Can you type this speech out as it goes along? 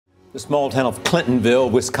The small town of Clintonville,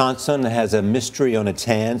 Wisconsin, has a mystery on its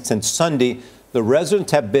hands. Since Sunday, the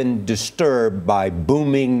residents have been disturbed by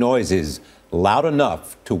booming noises, loud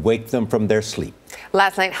enough to wake them from their sleep.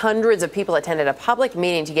 Last night, hundreds of people attended a public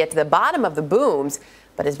meeting to get to the bottom of the booms.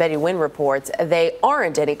 But as Betty Nguyen reports, they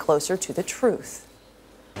aren't any closer to the truth.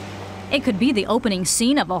 It could be the opening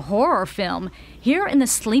scene of a horror film. Here in the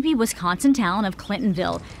sleepy Wisconsin town of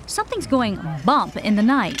Clintonville, something's going bump in the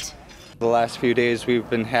night. The last few days we've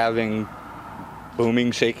been having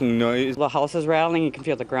booming, shaking noise. The house is rattling, you can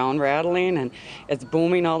feel the ground rattling, and it's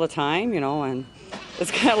booming all the time, and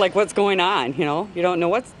it's kind of like what's going on, You don't know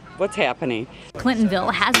what's happening.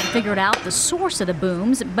 Clintonville hasn't figured out the source of the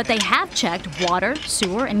booms, but they have checked water,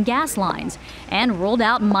 sewer, and gas lines and ruled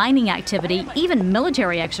out mining activity, even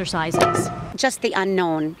military exercises. Just the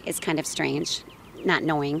unknown is kind of strange, not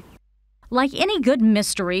knowing. Like any good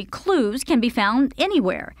mystery, clues can be found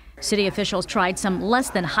anywhere. City officials tried some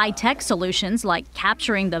less than high-tech solutions like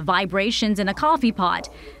capturing the vibrations in a coffee pot.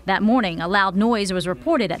 That morning, a loud noise was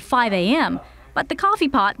reported at 5 a.m., but the coffee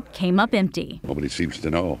pot came up empty. Nobody seems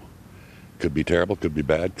to know. Could be terrible, could be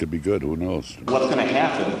bad, could be good, who knows? What's going to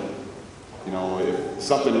happen? If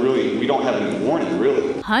something really, we don't have any warning,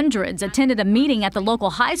 really. Hundreds attended a meeting at the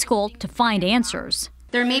local high school to find answers.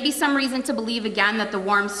 There may be some reason to believe again that the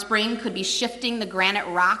warm spring could be shifting the granite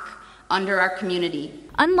rock under our community.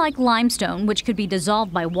 Unlike limestone, which could be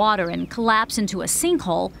dissolved by water and collapse into a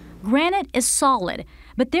sinkhole, granite is solid,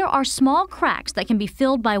 but there are small cracks that can be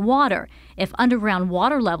filled by water. If underground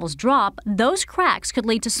water levels drop, those cracks could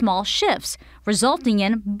lead to small shifts, resulting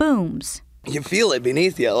in booms. You feel it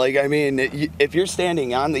beneath you. If you're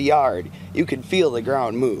standing on the yard, you can feel the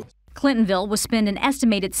ground move. Clintonville will spend an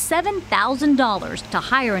estimated $7,000 to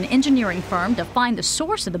hire an engineering firm to find the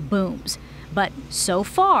source of the booms. But so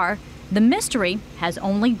far, the mystery has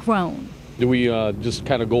only grown. Do we just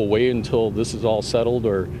kind of go away until this is all settled,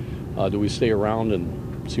 or do we stay around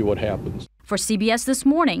and see what happens? For CBS This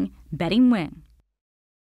Morning, Betty Nguyen.